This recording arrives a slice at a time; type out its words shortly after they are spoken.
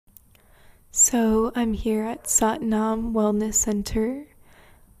So I'm here at Satnam Wellness Center,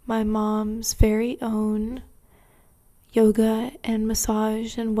 my mom's very own yoga and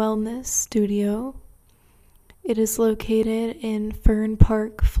massage and wellness studio. It is located in Fern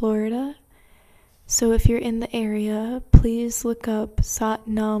Park, Florida. So if you're in the area, please look up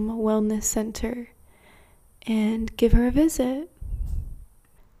Satnam Wellness Center and give her a visit.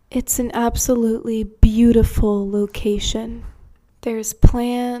 It's an absolutely beautiful location. There's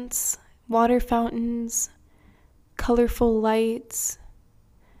plants, water fountains, colorful lights.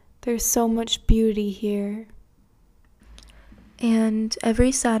 There's so much beauty here. And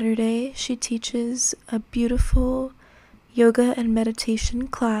every Saturday, she teaches a beautiful yoga and meditation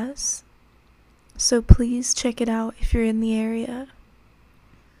class. So please check it out if you're in the area.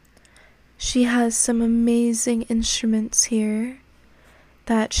 She has some amazing instruments here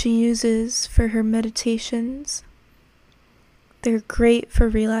that she uses for her meditations. They're great for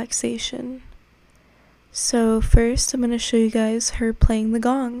relaxation. So first, I'm going to show you guys her playing the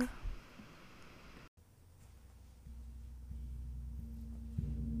gong.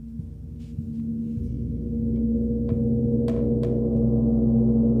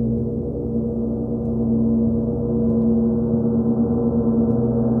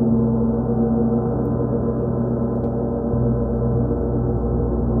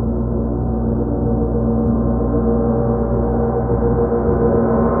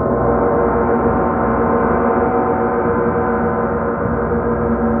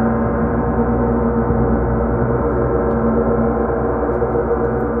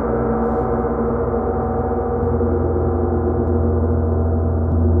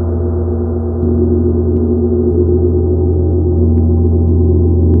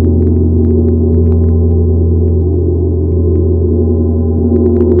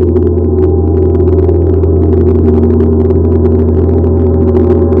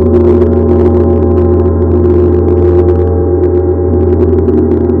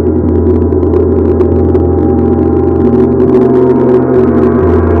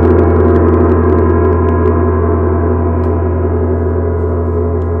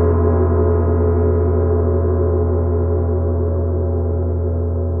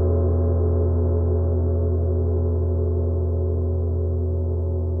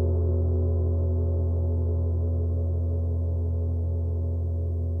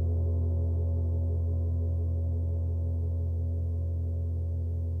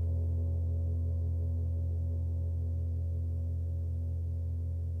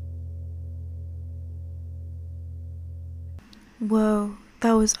 Whoa,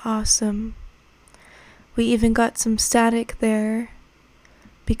 that was awesome. We even got some static there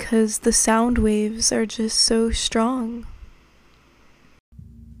because the sound waves are just so strong.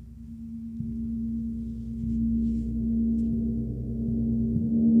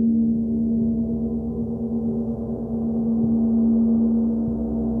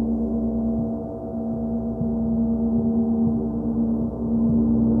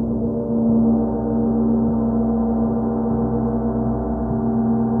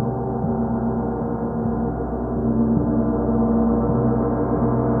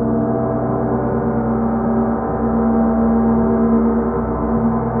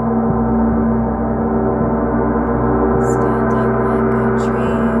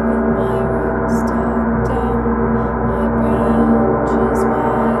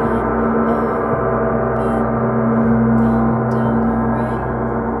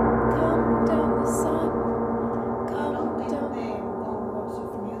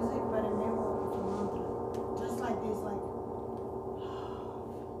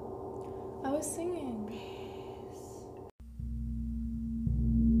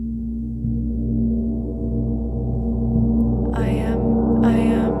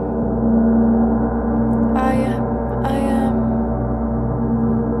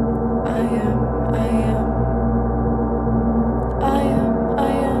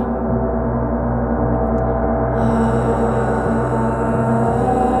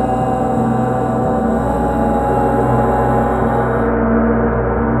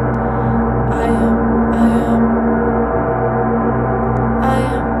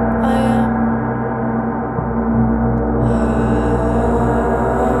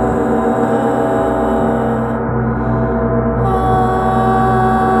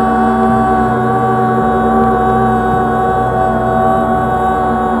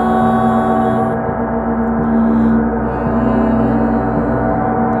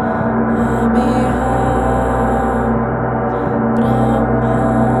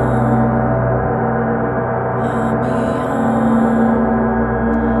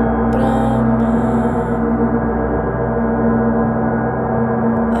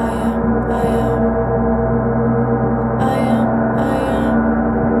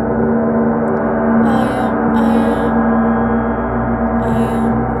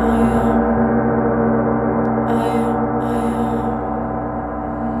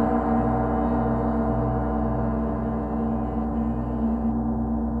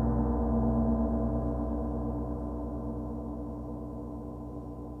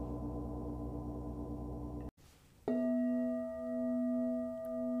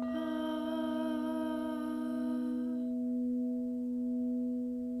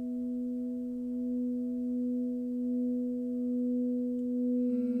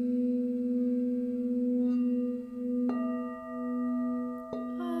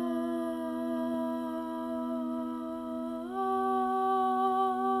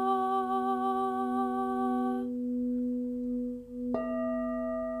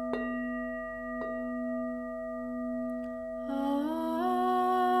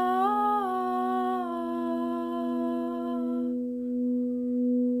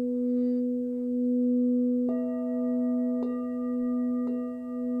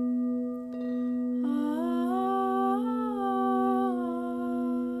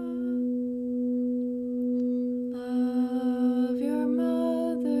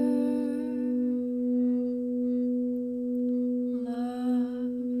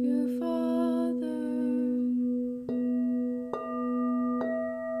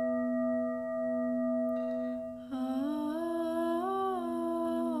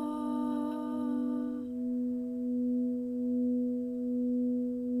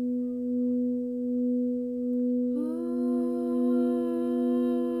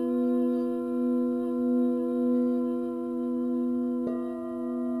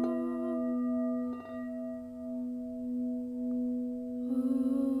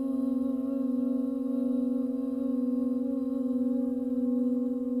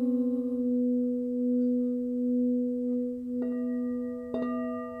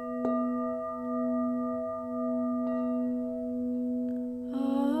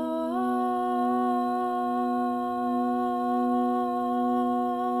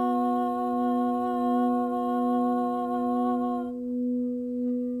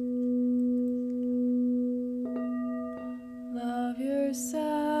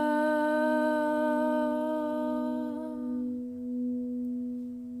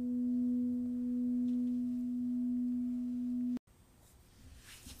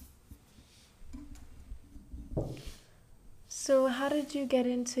 So how did you get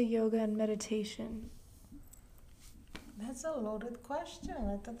into yoga and meditation? That's a loaded question.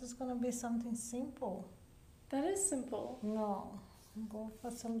 I thought it was going to be something simple. That is simple. No, go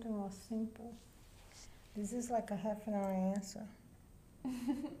for something more simple. This is like a half an hour answer.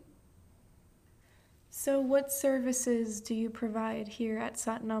 So what services do you provide here at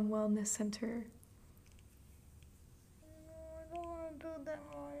Satnam Wellness Center? I don't want to do that,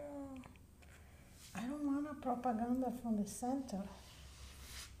 Maya. I don't want a propaganda from the center.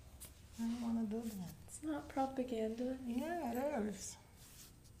 I don't want to do that. It's not propaganda. Yeah, it is.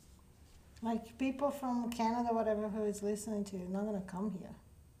 Like people from Canada, whatever, who is listening to you, not going to come here.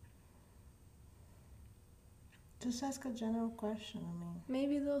 Just ask a general question. I mean,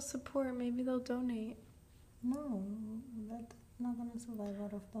 Maybe they'll support, maybe they'll donate. no, that's not going to survive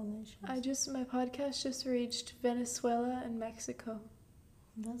out of donations. My podcast just reached Venezuela and Mexico.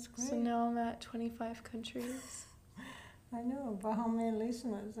 That's great. So now I'm at 25 countries. I know, but how many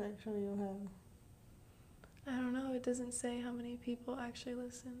listeners actually you have? I don't know, it doesn't say how many people actually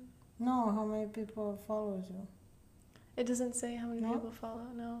listen. No, how many people follows you? It doesn't say how many No? people follow,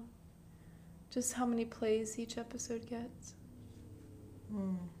 no. Just how many plays each episode gets.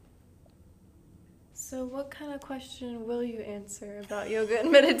 So what kind of question will you answer about yoga and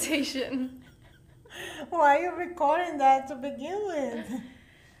meditation? Why are you recording that to begin with?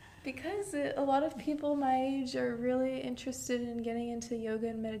 Because a lot of people my age are really interested in getting into yoga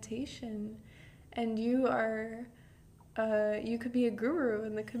and meditation. And you are, you could be a guru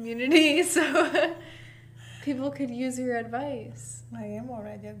in the community, so people could use your advice. I am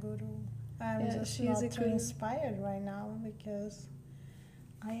already a guru. I'm just not too inspired right now because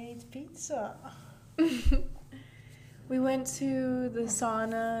I ate pizza. We went to the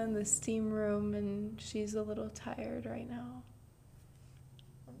sauna and the steam room, and she's a little tired right now.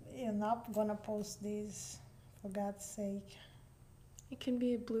 You're not gonna post this, for God's sake. It can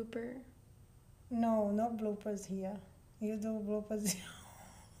be a blooper. No, no bloopers here. You do bloopers.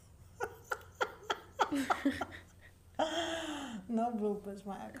 No bloopers,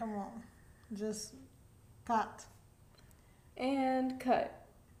 Maya. Come on. Just cut. And cut.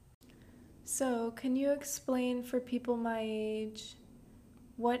 So, can you explain for people my age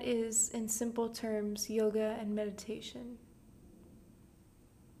what is, in simple terms, yoga and meditation?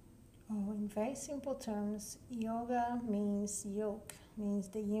 Oh, in very simple terms, yoga means yoke, means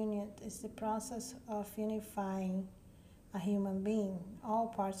the union. It's the process of unifying a human being, all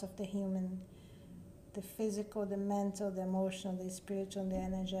parts of the human, the physical, the mental, the emotional, the spiritual, and the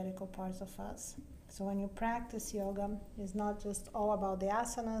energetical parts of us. So when you practice yoga, it's not just all about the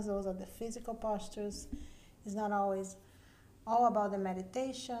asanas, those are the physical postures. It's not always all about the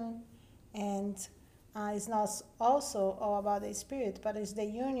meditation, and it's not also all about the spirit, but it's the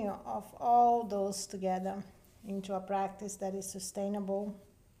union of all those together into a practice that is sustainable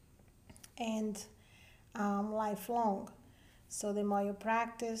and lifelong. So the more you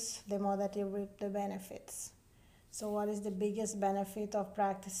practice, the more that you reap the benefits. So what is the biggest benefit of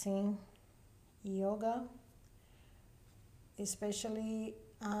practicing yoga? Especially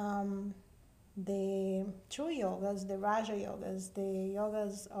the true yogas, the Raja yogas, the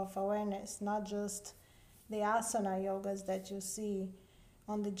yogas of awareness, not just the asana yogas that you see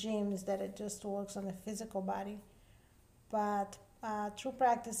on the gyms that it just works on the physical body. But true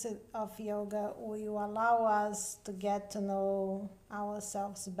practice of yoga will allow us to get to know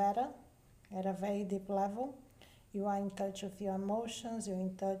ourselves better at a very deep level. You are in touch with your emotions, you're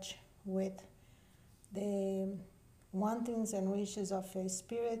in touch with the wantings and wishes of your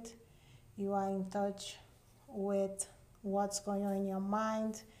spirit. You are in touch with what's going on in your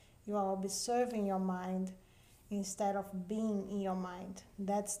mind. You are observing your mind instead of being in your mind.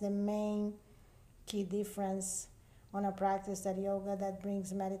 That's the main key difference on a practice that yoga that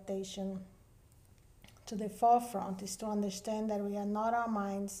brings meditation to the forefront, is to understand that we are not our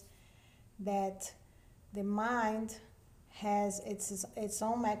minds, that the mind has its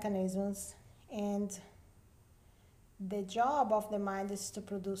own mechanisms, and the job of the mind is to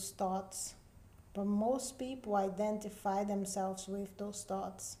produce thoughts. But most people identify themselves with those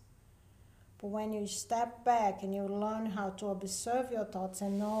thoughts. But when you step back and you learn how to observe your thoughts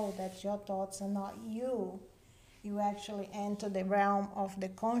and know that your thoughts are not you, you actually enter the realm of the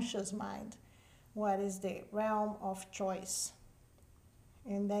conscious mind, what is the realm of choice.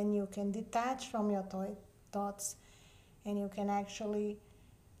 And then you can detach from your thoughts, and you can actually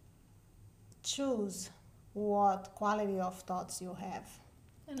choose what quality of thoughts you have.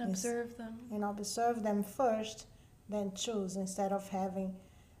 And observe them. And observe them first, then choose, instead of having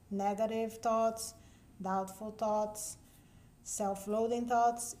negative thoughts, doubtful thoughts, self-loathing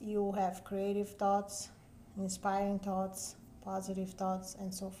thoughts. You have creative thoughts, inspiring thoughts, positive thoughts,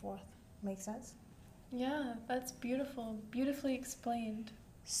 and so forth. Make sense? Yeah, that's beautiful. Beautifully explained.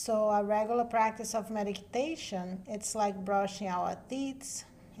 So a regular practice of meditation, it's like brushing our teeth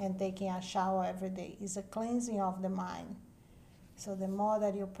and taking a shower every day. It's a cleansing of the mind. So the more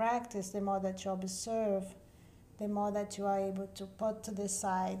that you practice, the more that you observe, the more that you are able to put to the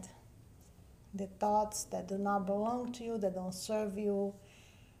side the thoughts that do not belong to you, that don't serve you,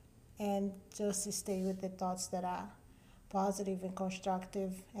 and just stay with the thoughts that are positive and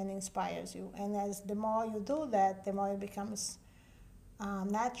constructive and inspires you. And as the more you do that, the more it becomes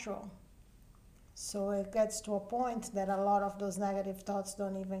natural. So it gets to a point that a lot of those negative thoughts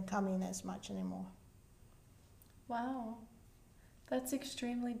don't even come in as much anymore. Wow, that's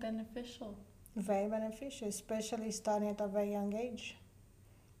extremely beneficial. Very beneficial, especially starting at a very young age.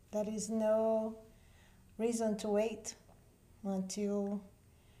 There is no reason to wait until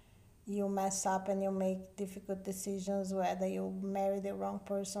you mess up and you make difficult decisions, whether you marry the wrong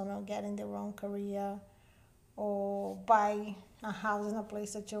person or get in the wrong career or buy a house in a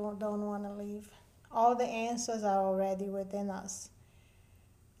place that you don't want to live. All the answers are already within us.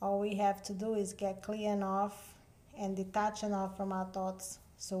 All we have to do is get clear enough and detach enough from our thoughts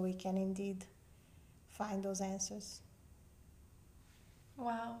so we can indeed find those answers.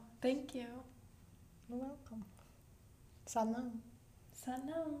 Wow, thank you. You're welcome. Sanam.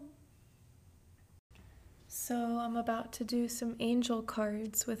 Sanam. So I'm about to do some angel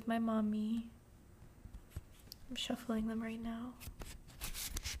cards with my mommy. I'm shuffling them right now.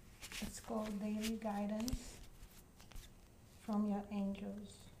 It's called Daily Guidance from Your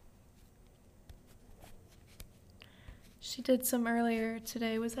Angels. She did some earlier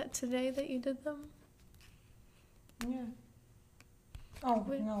today. Was that today that you did them? Yeah. Oh,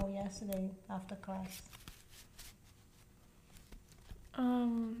 Wait. no, yesterday after class.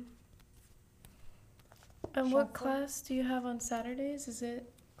 And what Shuffle. class do you have on Saturdays? Is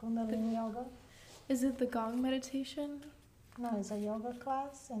it Kundalini Yoga? the gong meditation? No, it's a yoga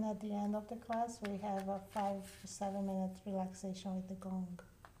class, and at the end of the class, we have a 5 to 7 minute relaxation with the gong.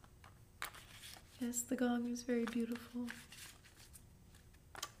 Yes, the gong is very beautiful.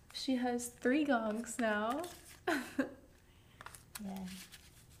 She has 3 gongs now. Yeah,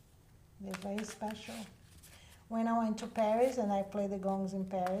 they're very special. When I went to Paris and I played the gongs in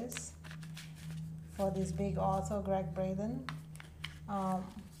Paris for this big author, Greg Braden,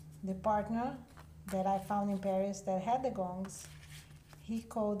 the partner that I found in Paris that had the gongs, he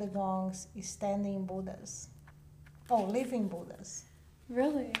called the gongs standing Buddhas. Oh, living Buddhas.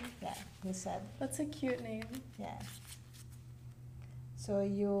 Really? Yeah, he said. That's a cute name. Yeah. So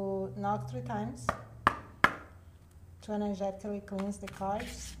you knock 3 times to energetically cleanse the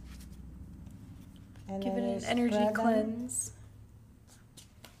cards. And Give then it you an energy spread them. cleanse.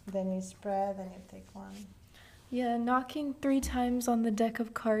 Then you spread and you take one. Yeah, knocking 3 times on the deck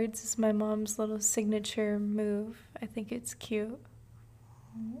of cards is my mom's little signature move. I think it's cute.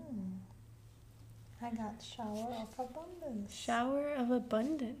 I got Shower of Abundance. Shower of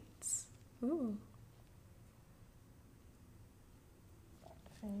abundance. Ooh.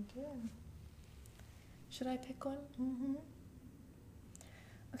 Thank you. Should I pick one? Mm-hmm.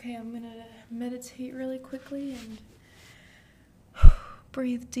 Okay, I'm gonna meditate really quickly and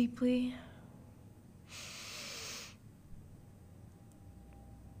breathe deeply.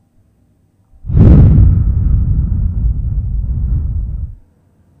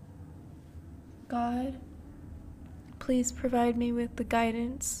 God, please provide me with the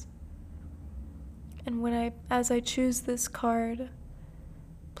guidance. And as I choose this card,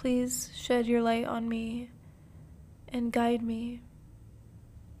 please shed your light on me and guide me.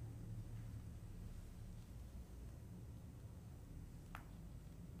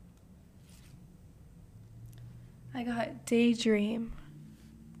 I got daydream.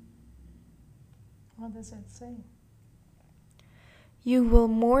 What does it say? You will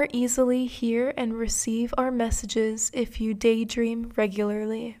more easily hear and receive our messages if you daydream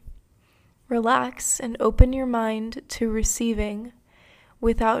regularly. Relax and open your mind to receiving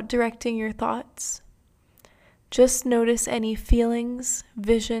without directing your thoughts. Just notice any feelings,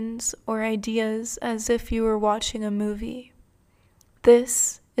 visions, or ideas as if you were watching a movie.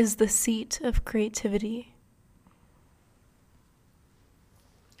 This is the seat of creativity.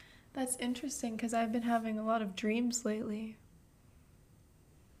 That's interesting because I've been having a lot of dreams lately.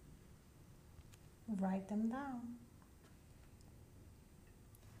 Write them down.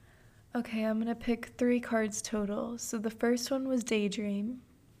 Okay, I'm going to pick 3 cards total. So the first one was Daydream.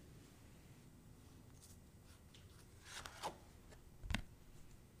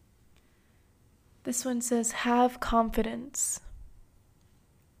 This one says, have confidence.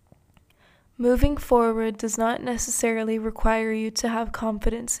 Moving forward does not necessarily require you to have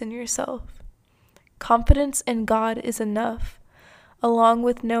confidence in yourself. Confidence in God is enough, along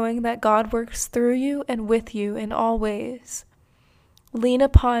with knowing that God works through you and with you in all ways. Lean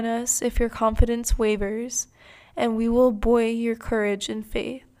upon us if your confidence wavers, and we will buoy your courage and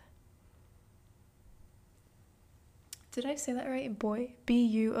faith. Did I say that right? Boy?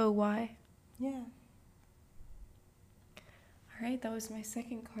 B-U-O-Y. Yeah. All right, that was my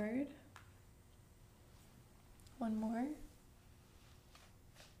second card. One more.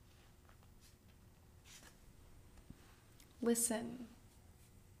 Listen.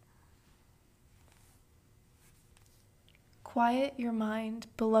 Quiet your mind,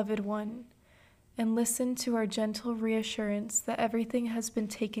 beloved one, and listen to our gentle reassurance that everything has been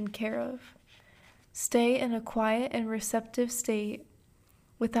taken care of. Stay in a quiet and receptive state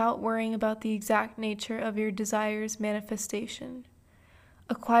without worrying about the exact nature of your desire's manifestation.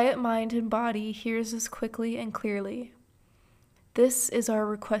 A quiet mind and body hears us quickly and clearly. This is our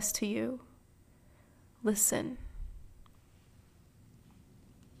request to you. Listen.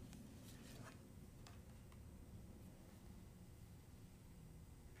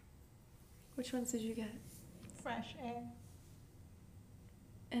 Which ones did you get? Fresh air.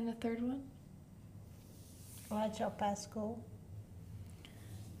 And the third one? Let your past go.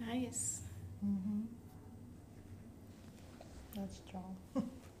 Nice. That's strong.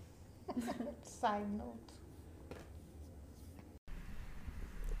 Side note.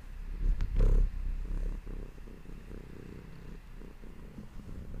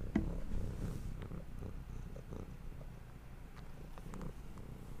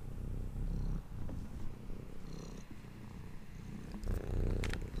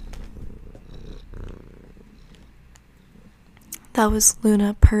 That was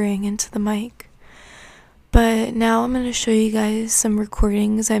Luna purring into the mic. But now I'm going to show you guys some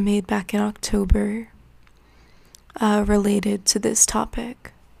recordings I made back in October related to this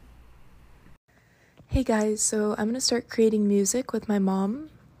topic. Hey guys, so I'm going to start creating music with my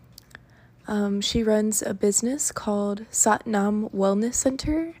mom. She runs a business called Satnam Wellness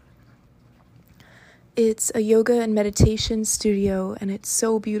Center. It's a yoga and meditation studio, and it's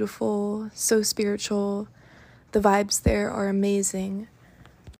so beautiful, so spiritual. The vibes there are amazing.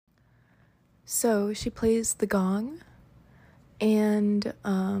 So she plays the gong, and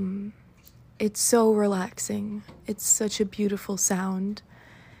it's so relaxing. It's such a beautiful sound,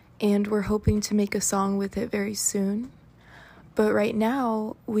 and we're hoping to make a song with it very soon. But right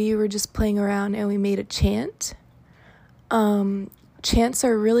now, we were just playing around and we made a chant. Chants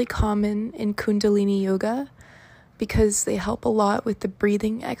are really common in Kundalini yoga because they help a lot with the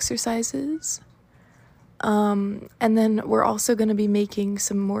breathing exercises. And then we're also going to be making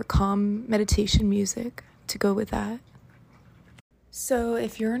some more calm meditation music to go with that. So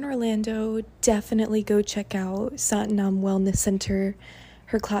if you're in Orlando, definitely go check out Satnam Wellness Center.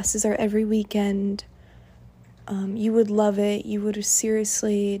 Her classes are every weekend. You would love it. You would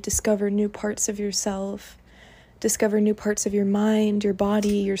seriously discover new parts of yourself, discover new parts of your mind, your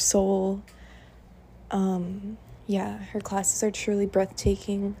body, your soul. Yeah, her classes are truly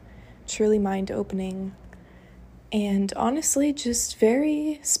breathtaking, truly mind-opening. And honestly, just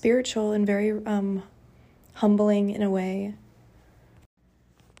very spiritual and very humbling in a way.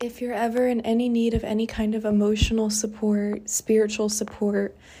 If you're ever in any need of any kind of emotional support, spiritual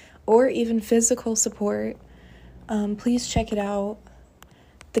support, or even physical support, please check it out.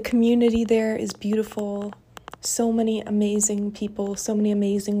 The community there is beautiful. So many amazing people, so many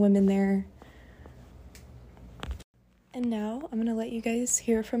amazing women there. And now I'm going to let you guys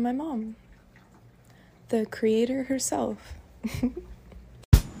hear from my mom, the creator herself.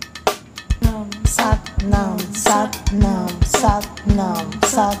 Satnam, Satnam, Satnam,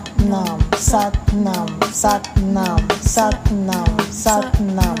 Satnam, Satnam, Satnam, Satnam,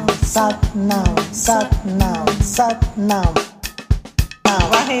 Satnam, Satnam, Satnam, Satnam.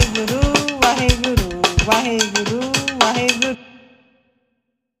 Waheguru, Waheguru, Waheguru, Waheguru.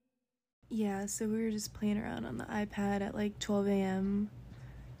 Yeah, so we were just playing around on the iPad at like 12 a.m.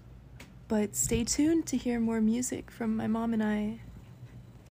 But stay tuned to hear more music from my mom and I.